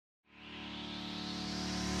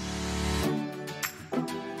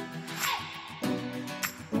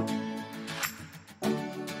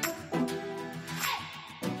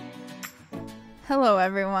Hello,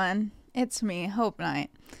 everyone. It's me, Hope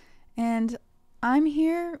Knight, and I'm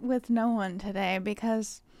here with no one today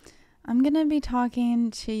because I'm going to be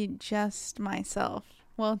talking to just myself.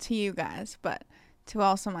 Well, to you guys, but to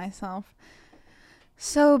also myself.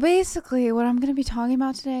 So basically, what I'm going to be talking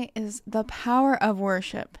about today is the power of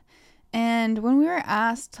worship. And when we were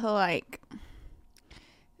asked to,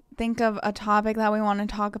 think of a topic that we want to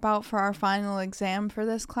talk about for our final exam for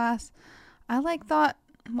this class, I thought,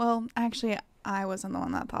 actually, I wasn't the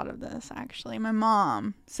one that thought of this, actually. My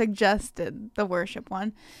mom suggested the worship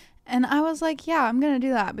one. And I was like, yeah, I'm going to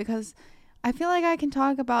do that because I feel like I can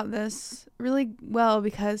talk about this really well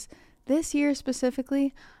because this year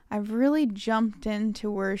specifically, I've really jumped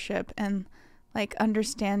into worship and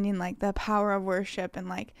understanding the power of worship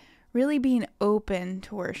and really being open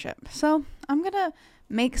to worship. So I'm going to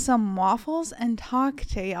make some waffles and talk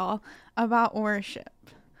to y'all about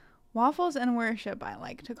worship. Waffles and worship, I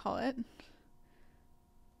like to call it.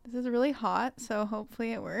 This is really hot, so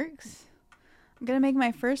hopefully it works. I'm going to make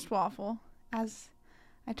my first waffle as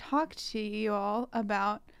I talk to you all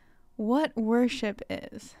about what worship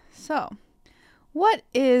is. So, what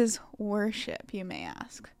is worship, you may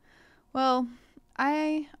ask? Well,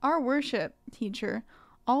 our worship teacher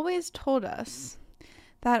always told us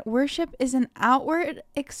that worship is an outward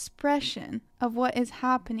expression of what is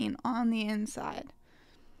happening on the inside.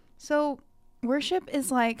 So, worship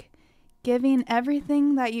is giving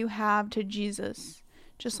everything that you have to Jesus,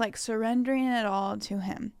 just surrendering it all to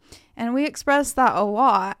him. And we express that a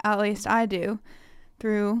lot, at least I do,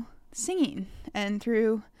 through singing and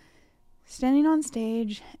through standing on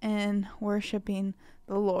stage and worshiping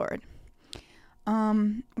the Lord.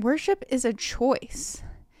 Worship is a choice.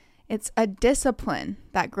 It's a discipline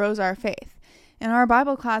that grows our faith. In our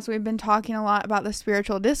Bible class, we've been talking a lot about the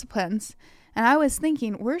spiritual disciplines, and I was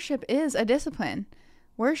thinking worship is a discipline.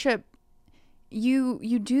 Worship, you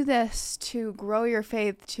do this to grow your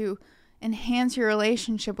faith, to enhance your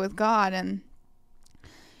relationship with God. And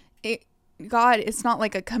God, it's not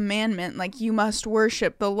like a commandment, you must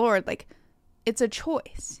worship the Lord. It's a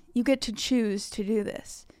choice. You get to choose to do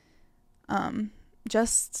this.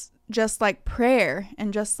 Just like prayer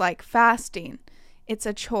and just like fasting, it's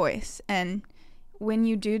a choice. And when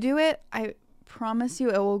you do it, I promise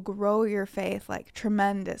you it will grow your faith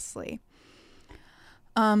tremendously.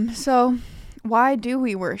 So why do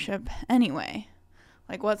we worship anyway?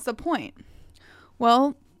 What's the point?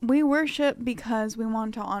 Well, we worship because we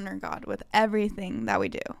want to honor God with everything that we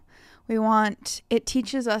do. It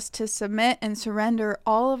teaches us to submit and surrender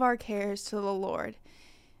all of our cares to the Lord.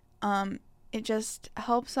 It just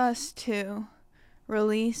helps us to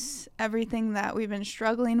release everything that we've been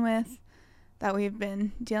struggling with, that we've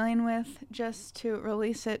been dealing with, just to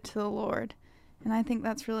release it to the Lord. And I think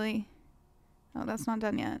that's really... Oh, that's not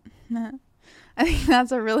done yet. I think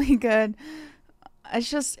that's a really good... It's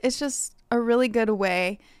just a really good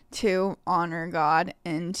way to honor God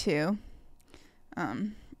and to...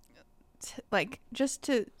 just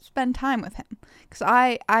to spend time with him. Because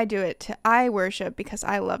I do it I worship because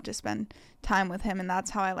I love to spend time with him, and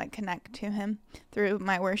that's how I connect to him, through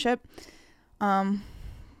my worship.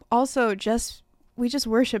 Also, we just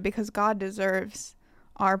worship because God deserves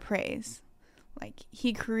our praise.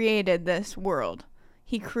 He created this world.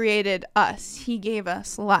 He created us. He gave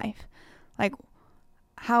us life.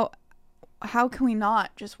 How can we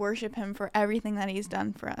not just worship him for everything that he's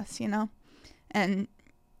done for us, And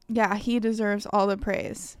yeah, he deserves all the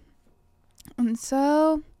praise. And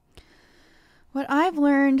so what I've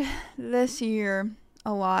learned this year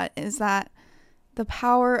a lot is that the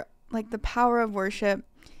power of worship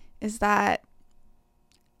is that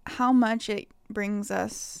how much it brings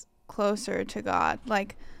us closer to God.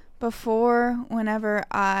 Before whenever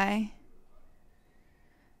I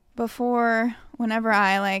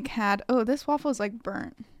had, oh, this waffle is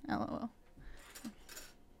burnt. LOL.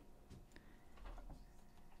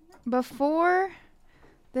 Before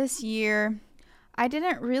this year, I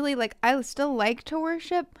didn't really I still like to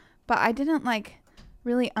worship, but I didn't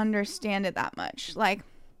really understand it that much.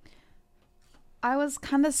 I was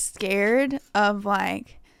kind of scared of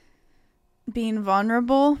being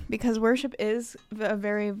vulnerable, because worship is a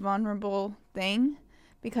very vulnerable thing,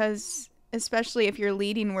 because especially if you're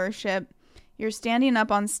leading worship, you're standing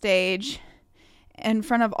up on stage in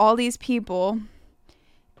front of all these people,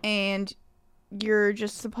 and you're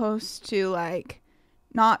just supposed to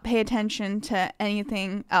not pay attention to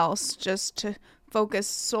anything else, just to focus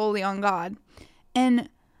solely on God. And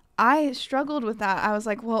I struggled with that. I was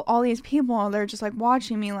well, all these people, they're just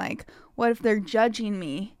watching me, what if they're judging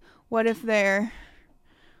me? What if they're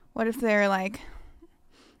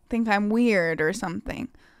think I'm weird or something?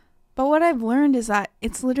 But what I've learned is that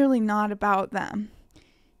it's literally not about them.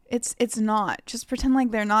 It's not. Just pretend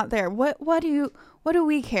like they're not there. What do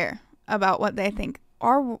we care about what they think?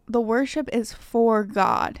 The worship is for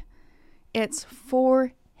God. It's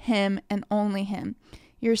for him and only him.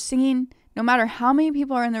 You're singing no matter how many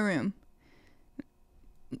people are in the room.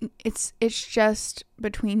 It's just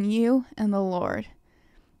between you and the Lord.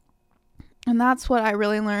 And that's what I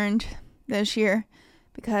really learned this year,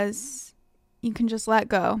 because you can just let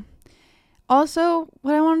go. Also,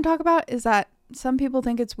 what I want to talk about is that some people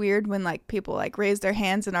think it's weird when like people like raise their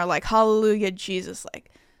hands and are like, hallelujah, Jesus,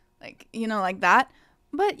 like, you know, like that.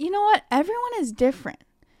 But you know what? Everyone is different.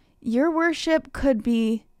 Your worship could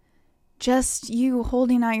be just you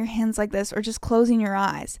holding out your hands like this or just closing your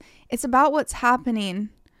eyes. It's about what's happening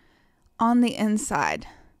on the inside.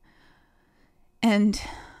 And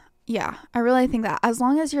yeah, I really think that as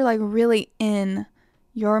long as you're like really in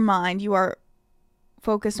your mind, you are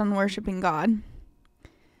focused on worshiping God,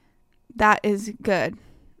 that is good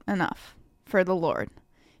enough for the Lord.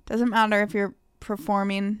 Doesn't matter if you're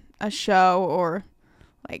performing a show or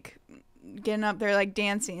like getting up there like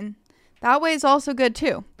dancing. That way is also good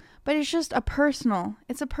too. But it's just a personal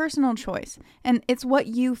choice. And it's what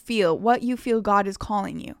you feel God is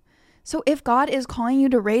calling you. So if God is calling you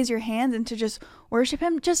to raise your hands and to just worship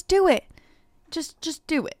him, just do it. Just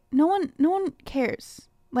do it. No one cares.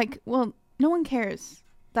 No one cares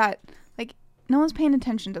that, like, no one's paying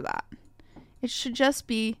attention to that. It should just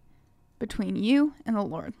be between you and the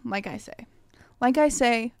Lord, like I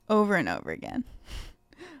say over and over again.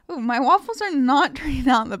 Ooh, my waffles are not turning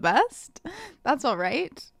out the best. That's all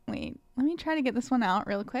right. Wait, let me try to get this one out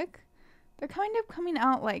real quick. They're kind of coming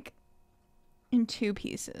out like in 2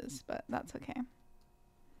 pieces, but that's okay.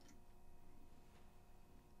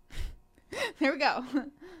 There we go.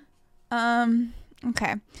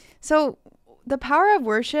 Okay. So the power of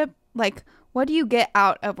worship, like, what do you get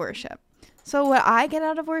out of worship? So what I get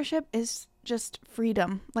out of worship is just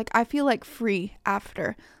freedom. Like, I feel like free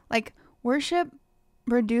after. Like, worship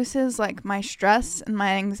reduces like my stress and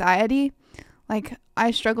my anxiety. Like,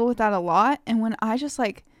 I struggle with that a lot, and when I just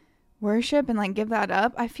like worship and like give that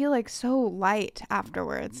up, I feel like so light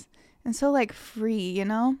afterwards and so like free, you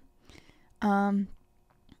know?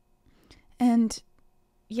 And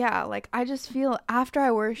yeah, like I just feel after I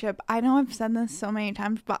worship, I know I've said this so many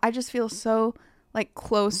times, but I just feel so like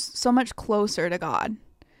close, so much closer to God.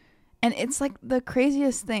 And it's like the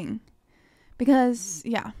craziest thing because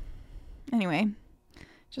yeah. Anyway,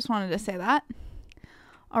 just wanted to say that.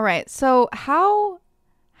 All right. So how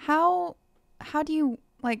do you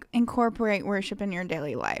like incorporate worship in your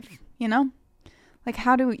daily life? You know, like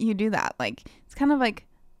how do you do that? Like it's kind of like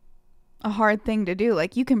a hard thing to do.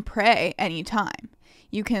 Like you can pray anytime.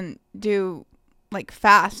 You can do like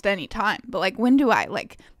fast anytime. But like when do I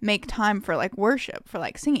like make time for like worship, for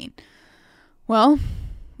like singing? Well,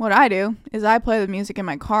 what I do is I play the music in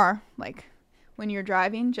my car. Like when you're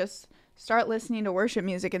driving, just start listening to worship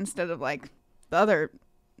music instead of like the other,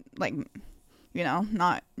 like, you know,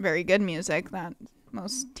 not very good music that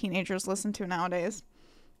most teenagers listen to nowadays.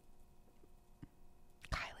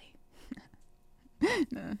 Kylie.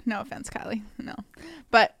 No offense, Kylie. No.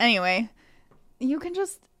 But anyway, you can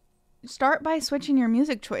just start by switching your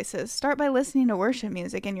music choices. Start by listening to worship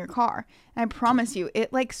music in your car. And I promise you,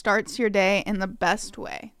 it like starts your day in the best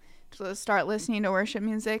way. So start listening to worship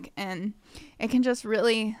music, and it can just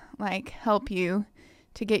really like help you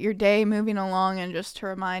to get your day moving along and just to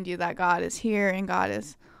remind you that God is here and God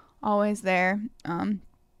is always there.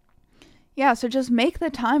 Yeah, so just make the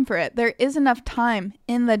time for it. There is enough time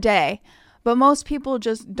in the day, but most people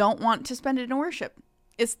just don't want to spend it in worship.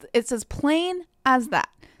 It's as plain as that.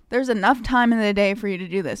 There's enough time in the day for you to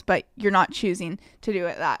do this, but you're not choosing to do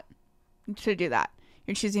that.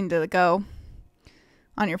 You're choosing to go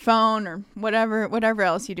on your phone or whatever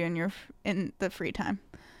else you do in the free time.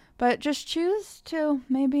 But just choose to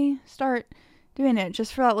maybe start doing it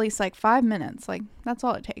just for at least like 5 minutes. Like that's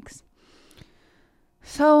all it takes.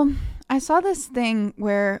 So I saw this thing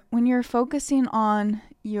where when you're focusing on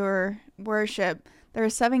your worship, there are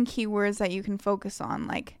 7 key words that you can focus on.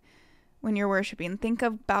 Like when you're worshiping, think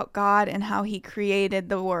about God and how he created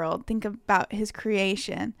the world. Think about his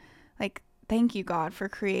creation. Like, thank you, God, for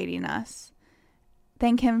creating us.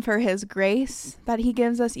 Thank him for his grace that he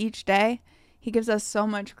gives us each day. He gives us so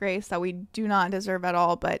much grace that we do not deserve at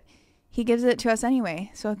all, but he gives it to us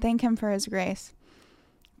anyway. So thank him for his grace.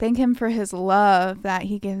 Thank him for his love that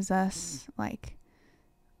he gives us. Like,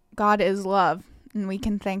 God is love, and we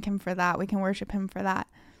can thank him for that. We can worship him for that.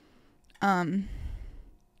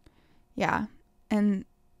 Yeah. And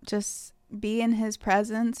just be in his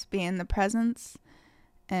presence, be in the presence,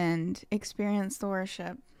 and experience the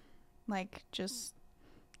worship, like just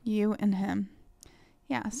you and him.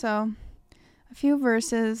 Yeah, so a few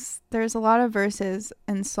verses. There's a lot of verses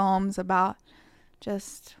in Psalms about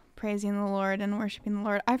just praising the Lord and worshiping the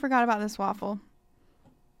Lord. I forgot about this waffle.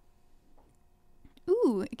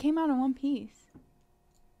 Ooh, it came out in one piece.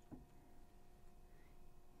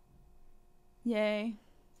 Yay.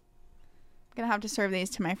 I'm going to have to serve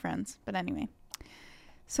these to my friends. But anyway.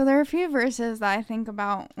 So there are a few verses that I think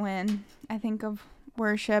about when I think of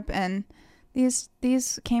worship. And these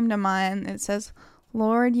came to mind. It says,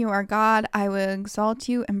 Lord, you are God. I will exalt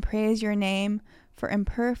you and praise your name. For in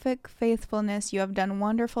perfect faithfulness you have done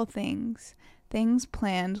wonderful things. Things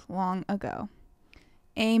planned long ago.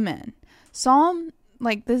 Amen. Psalm,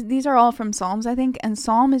 like these are all from Psalms, I think. And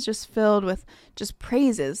Psalm is just filled with just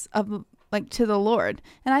praises of like to the Lord.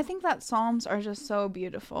 And I think that Psalms are just so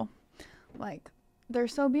beautiful. Like they're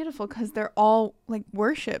so beautiful because they're all like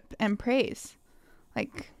worship and praise.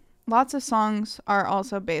 Like lots of songs are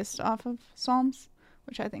also based off of Psalms,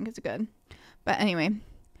 which I think is good. But anyway,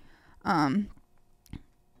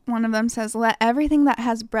 one of them says, let everything that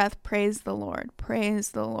has breath praise the Lord.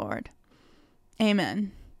 Praise the Lord.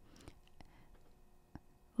 Amen.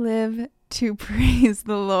 Live to praise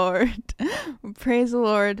the Lord. Praise the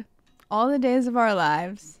Lord all the days of our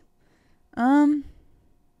lives. Oh,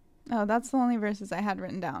 that's the only verses I had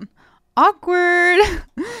written down. Awkward.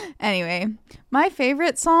 Anyway, my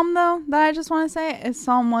favorite psalm though that I just want to say is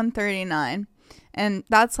Psalm 139. And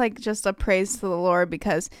that's like just a praise to the Lord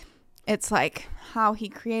because it's like how he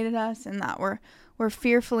created us and that we're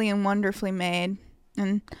fearfully and wonderfully made.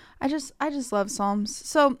 And I just love Psalms.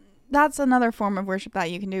 So that's another form of worship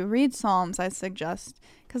that you can do. Read Psalms, I suggest,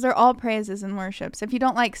 because they're all praises and worships. If you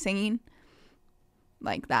don't like singing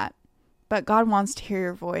like that, but God wants to hear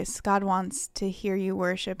your voice. God wants to hear you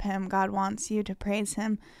worship him. God wants you to praise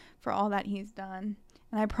him for all that he's done.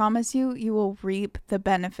 And I promise you, you will reap the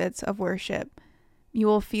benefits of worship. You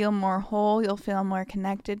will feel more whole. You'll feel more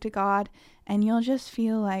connected to God. And you'll just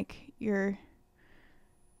feel like you'll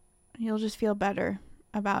just feel better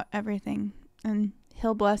about everything. And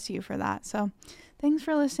he'll bless you for that. So thanks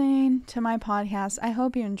for listening to my podcast. I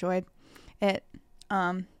hope you enjoyed it.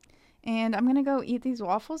 And I'm going to go eat these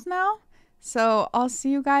waffles now. So I'll see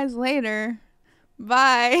you guys later.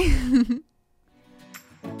 Bye.